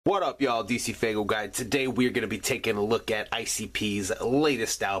What up, y'all? DCFAYGOGUY. Today we're going to be taking a look at ICP's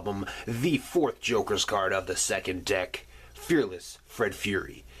latest album, the fourth Joker's card of the second deck, Fearless Fred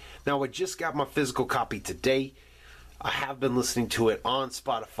Fury. Now, I just got my physical copy today. I have been listening to it on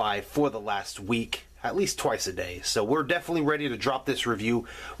Spotify for the last week, at least twice a day. So we're definitely ready to drop this review.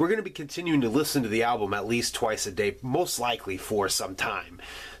 We're going to be continuing to listen to the album at least twice a day, most likely for some time.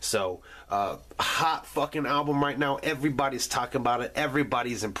 So, hot fucking album right now. Everybody's talking about it.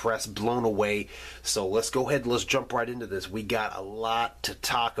 Everybody's impressed, blown away. So let's go ahead and let's jump right into this. We got a lot to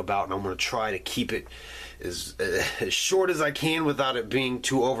talk about, and I'm going to try to keep it as short as I can without it being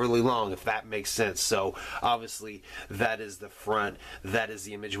too overly long, if that makes sense. So obviously that is the front. That is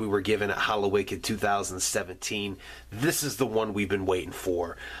the image we were given at Halloween in 2017. This is the one we've been waiting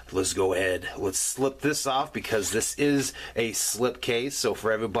for. Let's go ahead. Let's slip this off because this is a slip case. So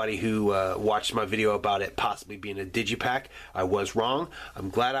for everybody who watched my video about it possibly being a digipack, I was wrong.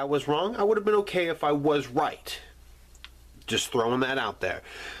 I'm glad I was wrong. I would have been okay if I was right. Just throwing that out there.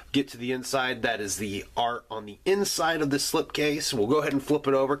 Get to the inside. That is the art on the inside of the slipcase. We'll go ahead and flip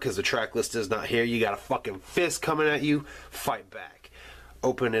it over because the track list is not here. You got a fucking fist coming at you. Fight back.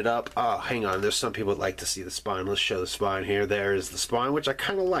 Open it up. Oh, hang on. There's some people that like to see the spine. Let's show the spine here. There is the spine, which I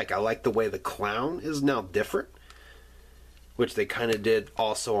kind of like. I like the way the clown is now different, which they kind of did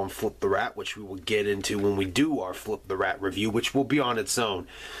also on Flip the Rat, which we will get into when we do our Flip the Rat review, which will be on its own.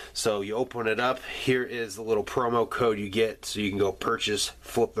 So you open it up. Here is the little promo code you get so you can go purchase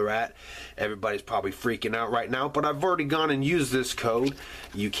Flip the Rat. Everybody's probably freaking out right now, but I've already gone and used this code.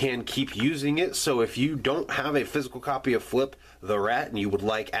 You can keep using it, so if you don't have a physical copy of Flip the Rat and you would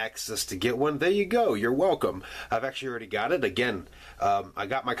like access to get one, there you go. You're welcome. I've actually already got it. Again, I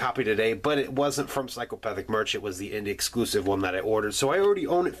got my copy today, but it wasn't from Psychopathic Merch. It was the indie exclusive one that I ordered, so I already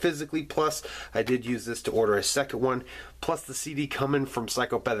own it physically. Plus I did use this to order a second one, plus the CD coming from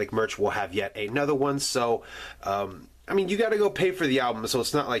Psychopathic Merch will have yet another one. So I mean, you got to go pay for the album, so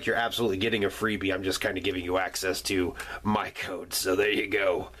it's not like you're absolutely getting a freebie. I'm just kind of giving you access to my code, so there you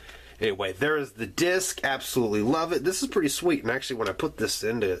go. Anyway, there is the disc. Absolutely love it. This is pretty sweet, and actually when I put this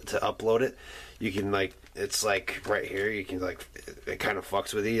in to upload it, you can, like, it's like right here, you can, like, it kind of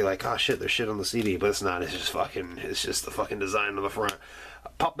fucks with you. You're like, oh shit, there's shit on the CD, but it's not. It's just fucking, it's just the fucking design on the front.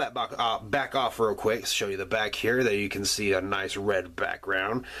 Pop that back off real quick. Show you the back here. There you can see a nice red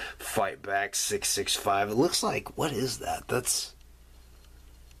background. Fight Back 665. It looks like, what is that? That's,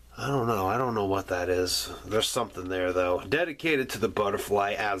 I don't know. I don't know what that is. There's something there though. Dedicated to the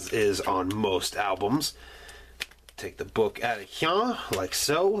butterfly, as is on most albums. Take the book out of here, like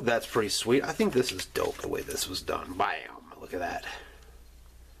so. That's pretty sweet. I think this is dope the way this was done. Bam! Look at that.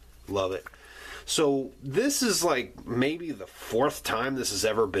 Love it. So this is like maybe the fourth time this has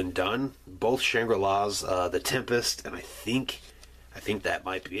ever been done. Both Shangri-Las, The Tempest, and I think that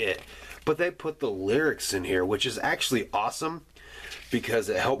might be it. But they put the lyrics in here, which is actually awesome because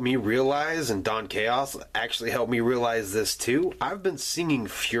it helped me realize, and Don Chaos actually helped me realize this too. I've been singing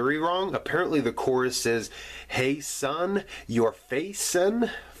Fury wrong. Apparently the chorus says, "Hey son, your facin',"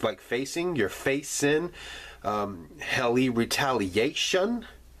 like facing, your facin', helly retaliation.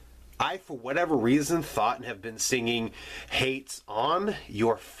 I, for whatever reason, thought and have been singing "Hates on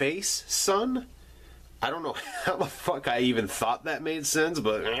your face, son." I don't know how the fuck I even thought that made sense,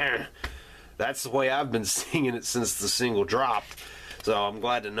 but that's the way I've been singing it since the single dropped. So I'm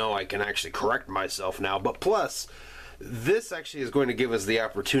glad to know I can actually correct myself now. But plus, this actually is going to give us the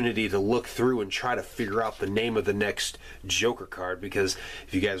opportunity to look through and try to figure out the name of the next Joker card, because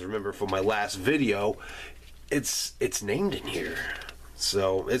if you guys remember from my last video, it's named in here.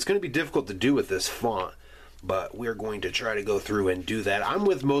 So it's going to be difficult to do with this font, but we're going to try to go through and do that. I'm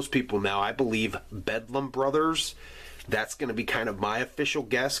with most people now. I believe Bedlam Brothers. That's going to be kind of my official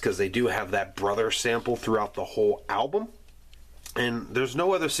guess because they do have that brother sample throughout the whole album. And there's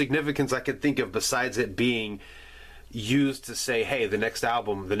no other significance I could think of besides it being used to say, hey, the next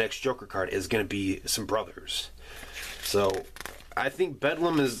album, the next Joker card is going to be some brothers. So I think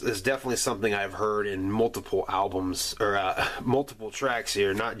Bedlam is definitely something I've heard in multiple albums, or multiple tracks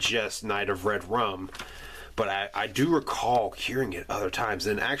here, not just Night of Red Rum, but I do recall hearing it other times.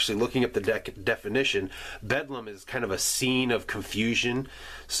 And actually looking up the definition, Bedlam is kind of a scene of confusion.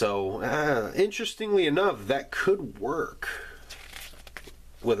 So interestingly enough, that could work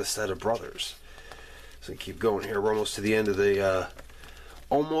with a set of brothers. So keep going here. We're almost to the end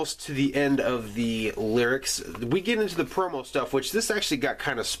of the lyrics. We get into the promo stuff, which this actually got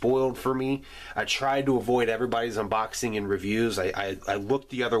kind of spoiled for me. I tried to avoid everybody's unboxing and reviews. I looked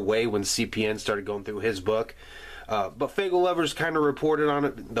the other way when CPN started going through his book. But Faygo Lovers kind of reported on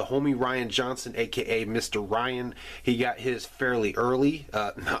it. The homie Ryan Johnson, aka Mr. Ryan, he got his fairly early.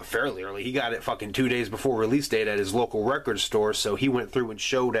 Not fairly early. He got it fucking 2 days before release date at his local record store. So he went through and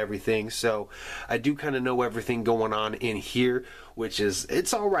showed everything. So I do kind of know everything going on in here, which is,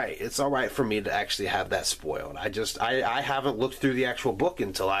 it's all right. It's all right for me to actually have that spoiled. I haven't looked through the actual book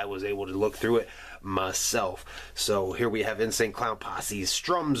until I was able to look through it myself. So here we have Insane Clown Posse's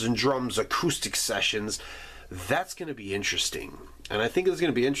Strums and Drums acoustic sessions. That's going to be interesting. And I think it's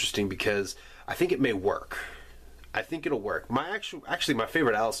going to be interesting because I think it may work. I think it'll work. Actually, my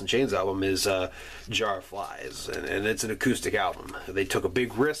favorite Alice in Chains album is Jar of Flies, and it's an acoustic album. They took a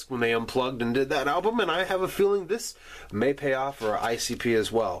big risk when they unplugged and did that album, and I have a feeling this may pay off for ICP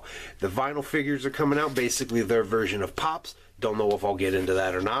as well. The vinyl figures are coming out, basically their version of Pops. Don't know if I'll get into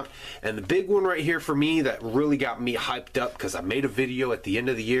that or not. And the big one right here for me that really got me hyped up, because I made a video at the end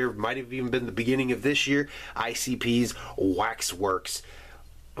of the year, might have even been the beginning of this year, ICP's Waxworks.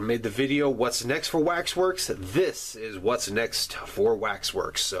 I made the video, what's next for Waxworks? This is what's next for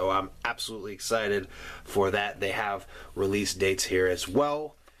Waxworks. So I'm absolutely excited for that. They have release dates here as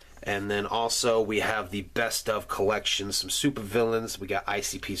well. And then also we have the best of collection, some super villains. We got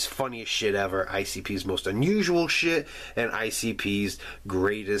ICP's funniest shit ever, ICP's most unusual shit, and ICP's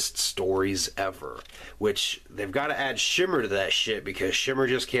greatest stories ever. Which they've got to add Shimmer to that shit, because Shimmer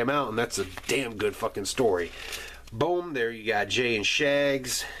just came out and that's a damn good fucking story. Boom, there you got Jay and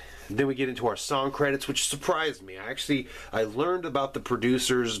Shags. Then we get into our song credits, which surprised me. I learned about the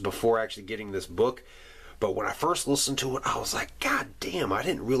producers before actually getting this book, but when I first listened to it, I was like, God damn, I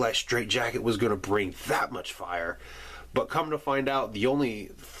didn't realize Straight Jacket was going to bring that much fire. But come to find out, the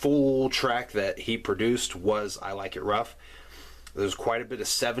only full track that he produced was I Like It Rough. There's quite a bit of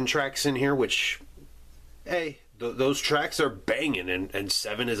 7 tracks in here, which, hey, those tracks are banging, and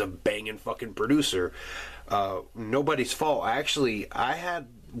 7 is a banging fucking producer. Nobody's fault. I had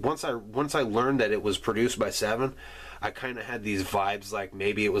once I learned that it was produced by 7, I kind of had these vibes like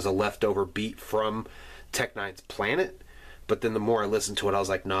maybe it was a leftover beat from Tech Nine's Planet. But then the more I listened to it, I was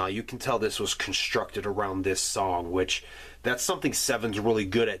like, nah, you can tell this was constructed around this song, which that's something 7's really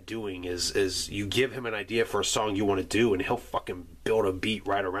good at doing, is you give him an idea for a song you want to do, and he'll fucking build a beat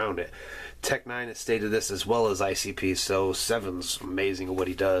right around it. Tech Nine has stated this as well as ICP, so 7's amazing at what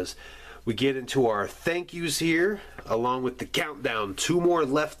he does. We get into our thank yous here, along with the countdown. 2 more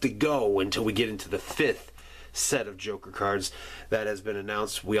left to go until we get into the 5th set of Joker cards that has been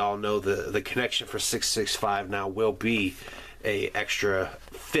announced. We all know the connection for 665 now will be a extra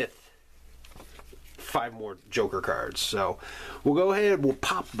 5 more Joker cards. So we'll go ahead, we'll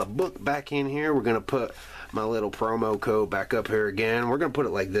pop the book back in here. We're going to put my little promo code back up here again. We're going to put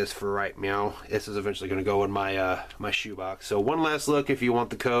it like this for right meow. This is eventually going to go in my my shoebox. So one last look if you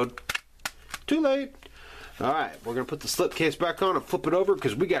want the code. Too late. Alright, we're going to put the slipcase back on and flip it over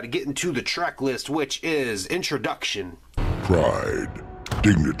because we got to get into the track list, which is Introduction. Pride,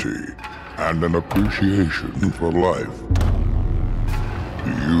 dignity, and an appreciation for life. Do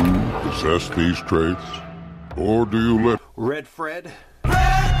you possess these traits? Or do you let... Red Fred.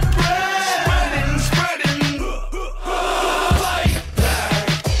 Spreading. Like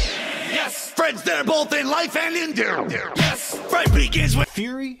that. Yes, Fred's there both in life and in death. Yes, Fred begins with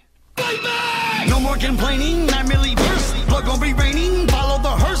Fury. No more complaining, I merely burst. Blood gon' be raining, follow the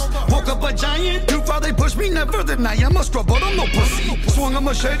hearse. Woke up a giant, too far they pushed me. Never deny I'm a scrub, but I'm no pussy. Swung a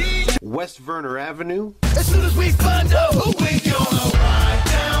machete. West Verner Avenue. As soon as we find out who we gonna ride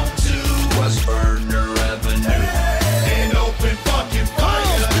down to West Verner Avenue and open fucking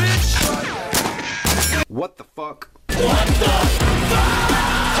fire, bitch. What the fuck? What the fuck?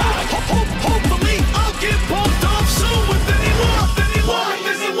 Hopefully I'll get pumped off soon with anyone.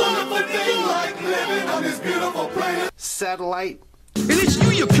 There's a wonderful thing like living on this beautiful planet. Satellite. And it's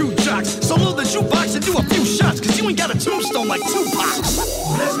you cute jocks. Solo the jukebox and do a few shots, cause you ain't got a tombstone like Tupac.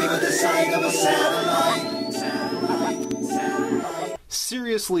 Bless me with the sight of a satellite.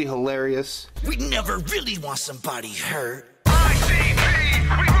 Seriously hilarious. We never really want somebody hurt. ICP,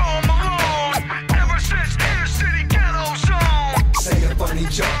 we roam alone ever since Inner City Ghetto Zone. Say a funny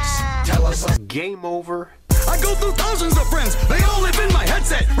jokes, tell us a Game Over. I go through thousands of friends, they all live in my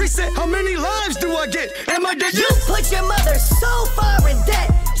headset. Reset, how many lives do I get? Am I dead? You put your mother so far in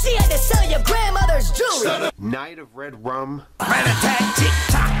debt, she had to sell your grandmother's jewelry. Night of Red Rum. Rat-a-tat,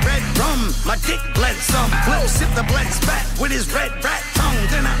 tick-tock, red rum. My dick bled some. Flip sip the bled spat with his red rat tongue.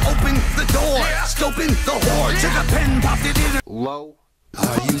 Then I opened the door, scoping the whore. Took a pen, popped it in. Low.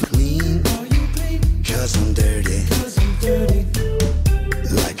 Are you clean? Cause I'm dirty.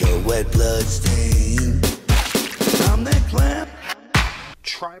 Like a wet blood stain. I'm that clamp.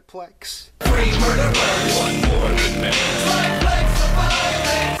 Triplex. Free murderer, one more women, man.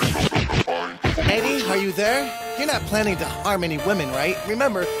 Eddie, are you there? You're not planning to harm any women, right?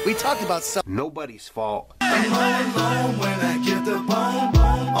 Remember, we talked about some. Nobody's fault. I'm all alone when I get the bone.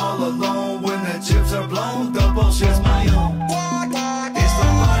 All alone when the chips are blown. The bullshit's my own. It's the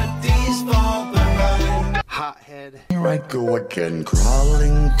party's fault, but right. Hothead. Here I go again,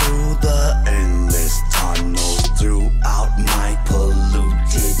 crawling through the endless tunnels throughout my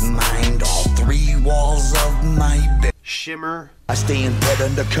polluted mind. All three walls of my bed. Shimmer. I stay in bed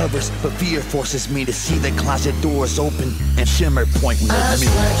under covers, but fear forces me to see the closet doors open and Shimmer point me at me.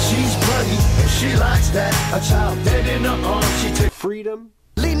 She's bloody and she likes that. A child dead in her arms. She takes Freedom.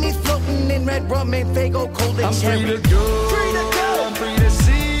 Leave me floating in red rum and Faygo cold and cherry. free to go. Free to go. I'm free to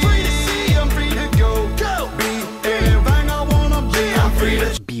see. Free to see. I'm free to go. Go. Be anything I wanna be. I'm free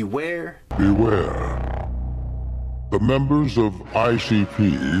to Beware. Beware. The members of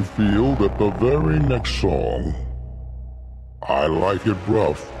ICP feel that the very next song, I Like It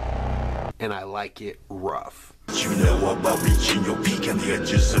Rough, And I like it rough. What you know about reaching your peak and the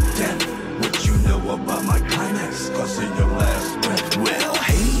edges of death? What you know about my climax, causing your last breath? Well,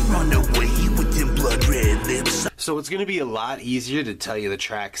 hey, run away with them blood red lips. So it's going to be a lot easier to tell you the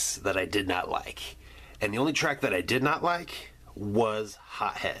tracks that I did not like. And the only track that I did not like was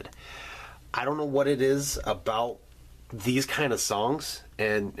Hothead. I don't know what it is about these kind of songs,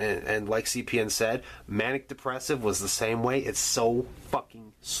 and like CPN said, Manic Depressive was the same way. It's so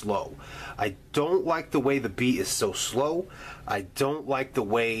fucking slow. I don't like the way the beat is so slow. I don't like the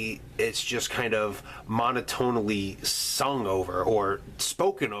way it's just kind of monotonally sung over, or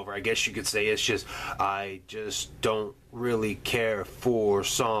spoken over, I guess you could say. It's just, I just don't really care for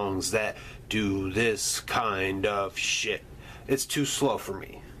songs that do this kind of shit. It's too slow for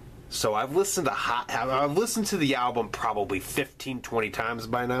me. So I've listened to the album probably 15, 20 times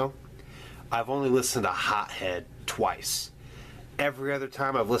by now. I've only listened to Hothead twice. Every other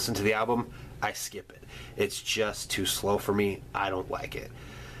time I've listened to the album, I skip it. It's just too slow for me. I don't like it.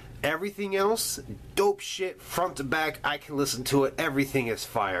 Everything else, dope shit, front to back, I can listen to it. Everything is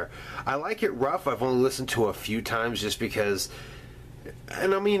fire. I Like It Rough, I've only listened to a few times just because,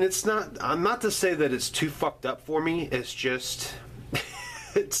 and I mean, I'm not to say that it's too fucked up for me, it's just,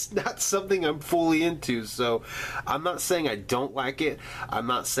 it's not something I'm fully into. So I'm not saying I don't like it, I'm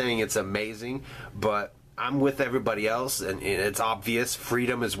not saying it's amazing, but I'm with everybody else, and it's obvious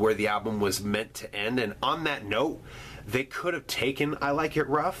Freedom is where the album was meant to end. And on that note, they could have taken I Like It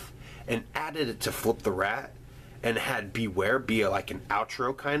Rough and added it to Flip the Rat and had Beware be like an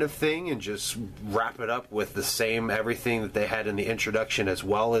outro kind of thing, and just wrap it up with the same everything that they had in the introduction, as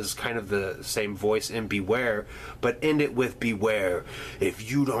well as kind of the same voice in Beware, but end it with Beware. If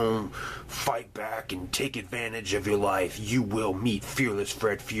you don't fight back and take advantage of your life, you will meet Fearless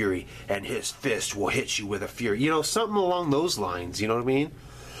Fred Fury, and his fist will hit you with a fury. You know, something along those lines, you know what I mean?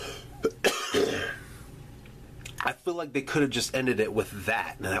 I feel like they could have just ended it with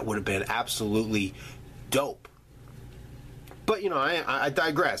that, and that would have been absolutely dope. But you know, I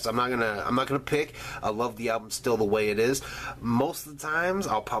digress. I'm not gonna pick. I love the album still the way it is. Most of the times,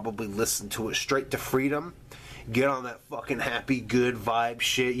 I'll probably listen to it straight to Freedom. Get on that fucking happy, good vibe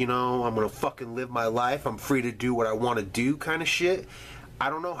shit. You know, I'm gonna fucking live my life. I'm free to do what I want to do, kind of shit. I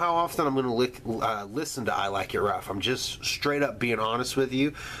don't know how often I'm gonna listen to I Like It Rough. I'm just straight up being honest with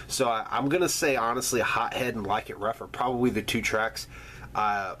you. So I'm gonna say honestly, Hothead and Like It Rough are probably the two tracks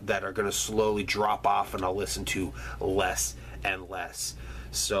that are gonna slowly drop off, and I'll listen to less and less.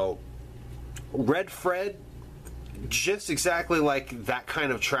 So Red Fred, just exactly like that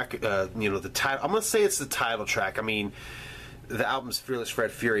kind of track. You know, the title, I'm gonna say it's the title track. I mean, the album's Fearless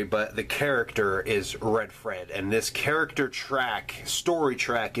Fred Fury, but the character is Red Fred, and this character track, story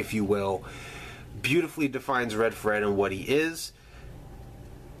track if you will, beautifully defines Red Fred and what he is.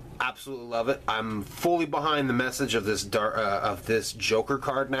 Absolutely love it. I'm fully behind the message of this Joker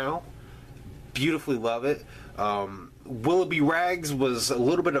card now. Beautifully love it. Willoughby Rags was a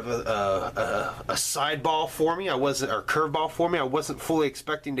little bit of a sideball for me. Curveball for me. I wasn't fully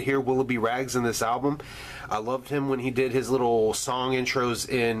expecting to hear Willoughby Rags in this album. I loved him when he did his little song intros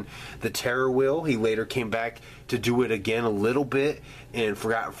in The Terror Wheel. He later came back to do it again a little bit in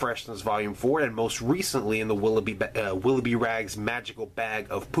Forgotten Freshness Volume 4, and most recently in the Willoughby Rags Magical Bag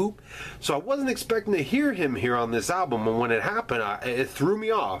of Poop. So I wasn't expecting to hear him here on this album, and when it happened, it threw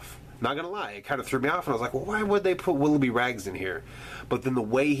me off. Not gonna lie, it kind of threw me off, and I was like, well, why would they put Willoughby Rags in here? But then the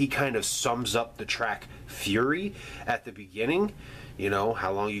way he kind of sums up the track Fury at the beginning, you know,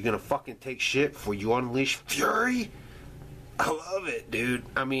 how long you gonna fucking take shit before you unleash fury? I love it, dude.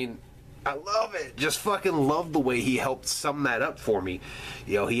 I mean, I love it. Just fucking love the way he helped sum that up for me.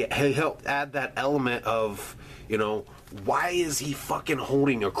 You know, he helped add that element of, You know, why is he fucking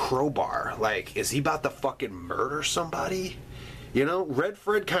holding a crowbar? Like, is he about to fucking murder somebody? You know, Red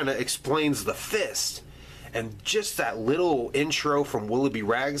Fred kind of explains the fist. And just that little intro from Willoughby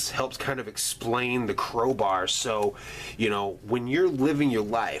Rags helps kind of explain the crowbar. So, you know, when you're living your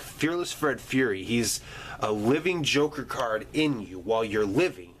life, Fearless Fred Fury, he's a living Joker card in you while you're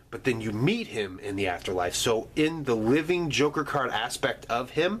living. But then you meet him in the afterlife. So in the living Joker card aspect of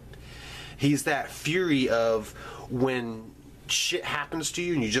him, he's that fury of when shit happens to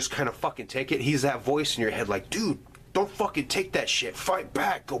you and you just kind of fucking take it. He's that voice in your head like, dude, don't fucking take that shit. Fight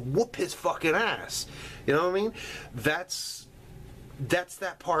back. Go whoop his fucking ass. You know what I mean? That's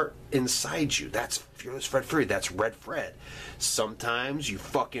that part inside you. That's Fearless Fred Fury. That's Red Fred. Sometimes you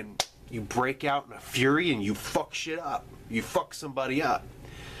break out in a fury and you fuck shit up. You fuck somebody up.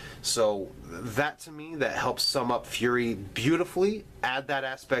 So that, to me, that helps sum up Fury beautifully. Add that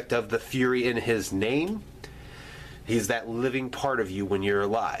aspect of the Fury in his name. He's that living part of you when you're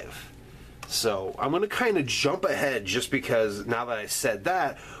alive. So I'm going to kind of jump ahead just because now that I said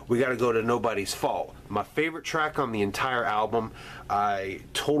that, we got to go to Nobody's Fault. My favorite track on the entire album. I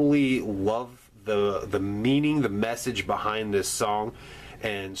totally love the meaning, the message behind this song.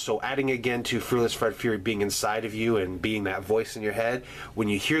 And so adding again to Fearless Fred Fury being inside of you and being that voice in your head, when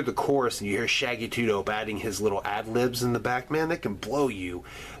you hear the chorus and you hear Shaggy 2 Dope adding his little ad-libs in the back, man, that can blow you.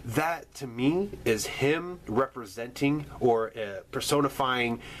 That, to me, is him representing or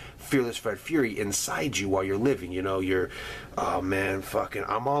personifying Fearless Fred Fury inside you while you're living. You know, you're, oh man, fucking,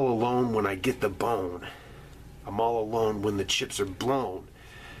 I'm all alone when I get the bone. I'm all alone when the chips are blown.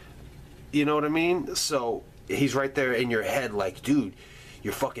 You know what I mean? So he's right there in your head like, dude,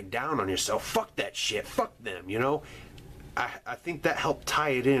 you're fucking down on yourself. Fuck that shit. Fuck them, you know? I think that helped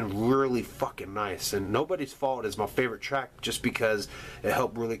tie it in really fucking nice. And Nobody's Fault is my favorite track just because it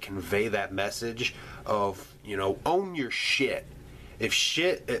helped really convey that message of, you know, own your shit. If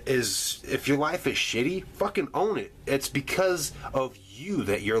your life is shitty, fucking own it. It's because of you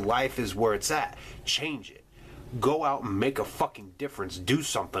that your life is where it's at. Change it. Go out and make a fucking difference. Do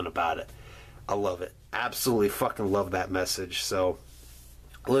something about it. I love it. Absolutely fucking love that message. So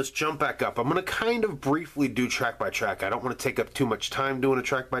let's jump back up. I'm going to kind of briefly do track by track. I don't want to take up too much time doing a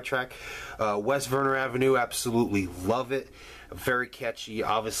track by track. West Verner Avenue, absolutely love it. Very catchy.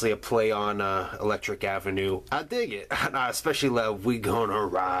 Obviously a play on Electric Avenue. I dig it. I especially love We Gonna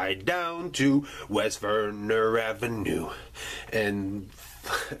Ride Down to West Verner Avenue. And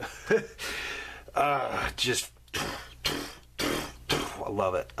just I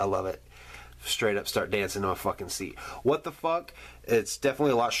love it. I love it. Straight up start dancing on a fucking seat. What the fuck? It's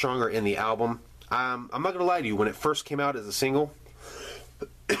definitely a lot stronger in the album. I'm not gonna lie to you. When it first came out as a single,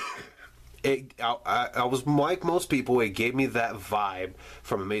 I was like most people. It gave me that vibe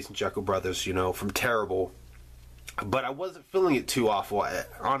from Amazing Jekyll Brothers, you know, from Terrible. But I wasn't feeling it too awful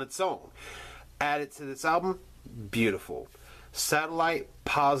on its own. Add it to this album, beautiful. Satellite,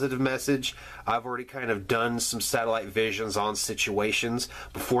 positive message. I've already kind of done some satellite visions on situations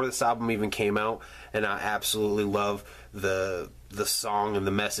before this album even came out, and I absolutely love the song and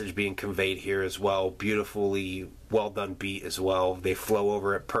the message being conveyed here as well. Beautifully well done beat as well. They flow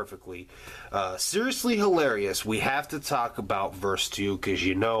over it perfectly. Seriously hilarious. We have to talk about verse 2 because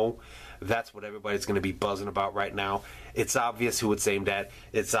you know that's what everybody's going to be buzzing about right now. It's obvious who it's aimed at.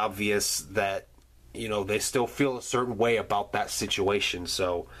 It's obvious that, you know, they still feel a certain way about that situation.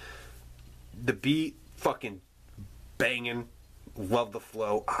 So the beat, fucking banging. Love the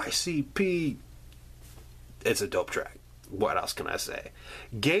flow. ICP. It's a dope track. What else can I say?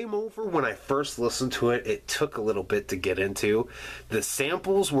 Game Over, when I first listened to it, it took a little bit to get into. The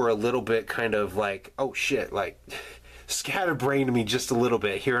samples were a little bit kind of like, oh shit, like scatterbrained me just a little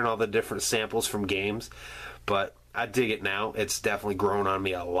bit, hearing all the different samples from games. But I dig it now. It's definitely grown on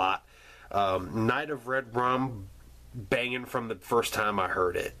me a lot. Night of Red Rum, banging from the first time I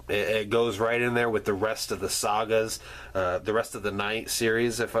heard it. It goes right in there with the rest of the sagas, the rest of the Night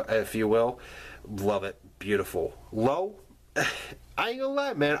series, if you will. Love it. Beautiful. Low, I ain't gonna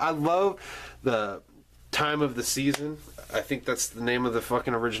lie, man. I love the Time of the Season. I think that's the name of the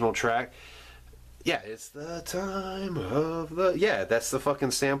fucking original track. Yeah, it's the time of the... Yeah, that's the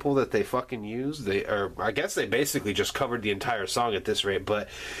fucking sample that they fucking used. I guess they basically just covered the entire song at this rate, but,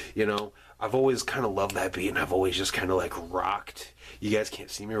 you know, I've always kind of loved that beat, and I've always just kind of, like, rocked. You guys can't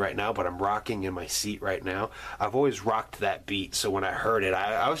see me right now, but I'm rocking in my seat right now. I've always rocked that beat, so when I heard it,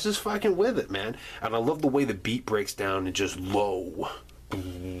 I was just fucking with it, man. And I love the way the beat breaks down and just low.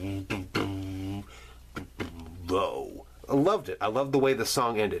 Low. loved it. I loved the way the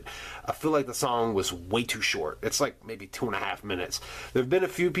song ended. I feel like the song was way too short. It's like maybe 2.5 minutes. There have been a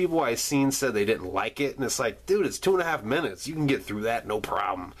few people I've seen said they didn't like it, and it's like, dude, it's 2.5 minutes. You can get through that, no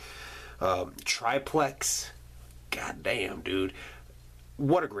problem. Triplex, goddamn, dude.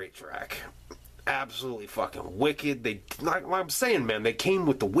 What a great track. Absolutely fucking wicked. They, like I'm saying, man, they came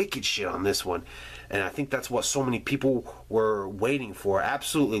with the wicked shit on this one, and I think that's what so many people were waiting for.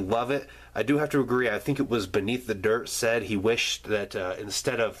 Absolutely love it. I do have to agree. I think it was Beneath the Dirt said he wished that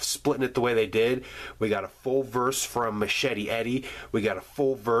instead of splitting it the way they did, we got a full verse from Machete Eddie, we got a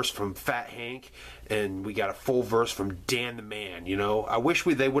full verse from Fat Hank, and we got a full verse from Dan the Man. You know, I wish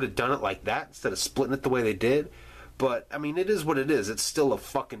they would have done it like that instead of splitting it the way they did. But, I mean, it is what it is. It's still a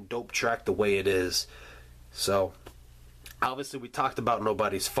fucking dope track the way it is. So, obviously, we talked about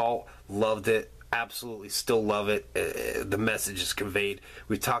Nobody's Fault. Loved it. Absolutely still love it. The message is conveyed.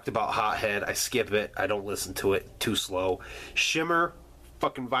 We talked about Hothead. I skip it. I don't listen to it. Too slow. Shimmer.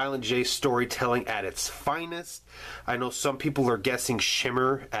 Fucking Violent J storytelling at its finest. I know some people are guessing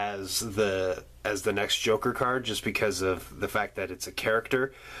Shimmer as the next Joker card just because of the fact that it's a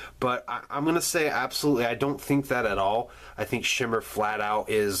character, but I'm gonna say absolutely I don't think that at all. I think Shimmer flat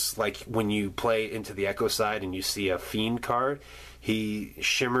out is like when you play Into the Echo Side and you see a Fiend card, he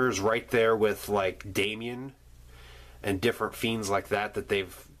shimmers right there with like Damien and different fiends like that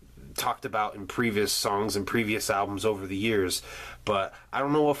they've talked about in previous songs and previous albums over the years. But I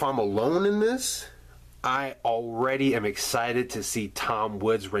don't know if I'm alone in this. I already am excited to see Tom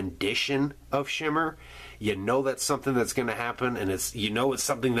Wood's rendition of Shimmer. You know that's something that's going to happen, and it's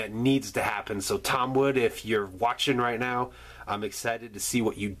something that needs to happen. So Tom Wood, if you're watching right now, I'm excited to see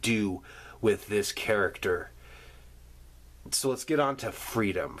what you do with this character. So let's get on to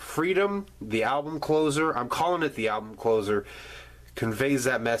Freedom. Freedom, the album closer, I'm calling it the album closer, conveys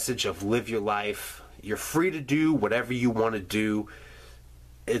that message of live your life. You're free to do whatever you want to do.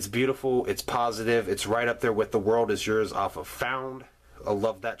 It's beautiful. It's positive. It's right up there with The World Is Yours off of Found. I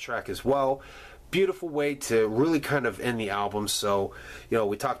love that track as well. Beautiful way to really kind of end the album. So, you know,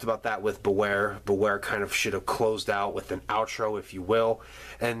 we talked about that with Beware. Beware kind of should have closed out with an outro, if you will.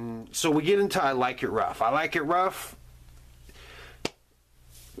 And so we get into I Like It Rough. I Like It Rough.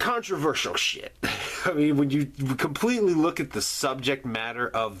 Controversial shit. I mean, when you completely look at the subject matter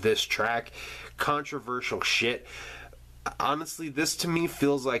of this track, controversial shit. Honestly, this to me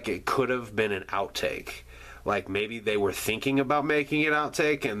feels like it could have been an outtake. Like maybe they were thinking about making it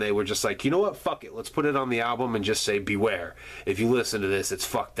outtake and they were just like, you know what, fuck it, let's put it on the album and just say beware. If you listen to this, it's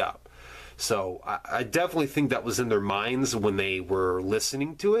fucked up. So I definitely think that was in their minds when they were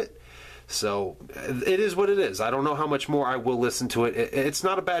listening to it. So it is what it is. I don't know how much more I will listen to it. It's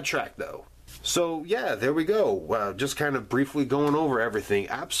not a bad track though. So yeah, there we go. Just kind of briefly going over everything.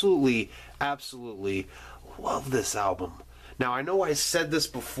 Absolutely, absolutely love this album. Now I know I said this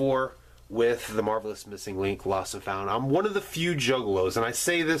before with The Marvelous Missing Link, Lost and Found. I'm one of the few juggalos, and I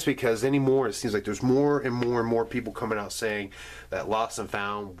say this because anymore it seems like there's more and more and more people coming out saying that Lost and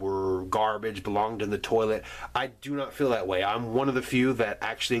Found were garbage, belonged in the toilet. I do not feel that way. I'm one of the few that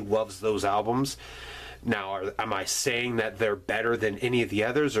actually loves those albums. Now, am I saying that they're better than any of the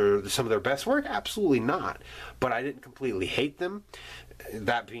others or some of their best work? Absolutely not. But I didn't completely hate them.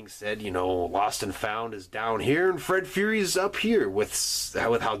 That being said, you know, Lost and Found is down here and Fred Furie's up here with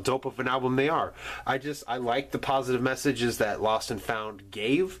how dope of an album they are. I like the positive messages that Lost and Found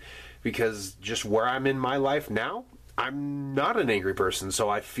gave, because just where I'm in my life now, I'm not an angry person, so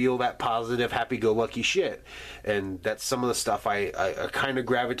I feel that positive, happy-go-lucky shit. And that's some of the stuff I kind of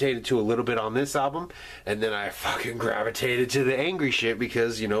gravitated to a little bit on this album, and then I fucking gravitated to the angry shit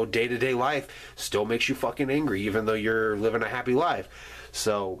because, you know, day-to-day life still makes you fucking angry, even though you're living a happy life.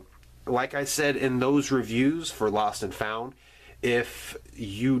 So, like I said in those reviews for Lost and Found, if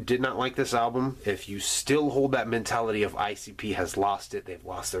you did not like this album, if you still hold that mentality of ICP has lost it, they've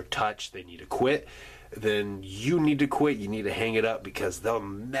lost their touch, they need to quit, then you need to quit, you need to hang it up, because they're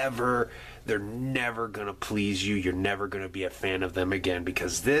never gonna please you, you're never gonna be a fan of them again,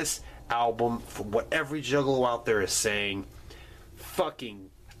 because this album, from what every juggalo out there is saying, fucking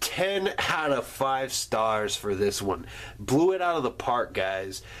 10 out of 5 stars for this one. Blew it out of the park,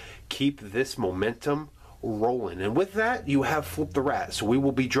 guys. Keep this momentum rolling. And with that, you have Flip the Rat. So we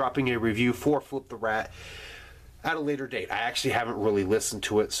will be dropping a review for Flip the Rat at a later date. I actually haven't really listened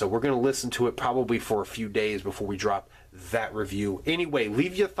to it, so we're going to listen to it probably for a few days before we drop that review. Anyway,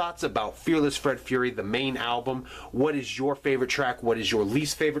 leave your thoughts about Fearless Fred Fury, the main album. What is your favorite track? What is your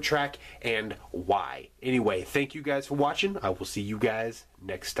least favorite track? And why? Anyway, thank you guys for watching. I will see you guys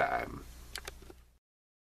next time.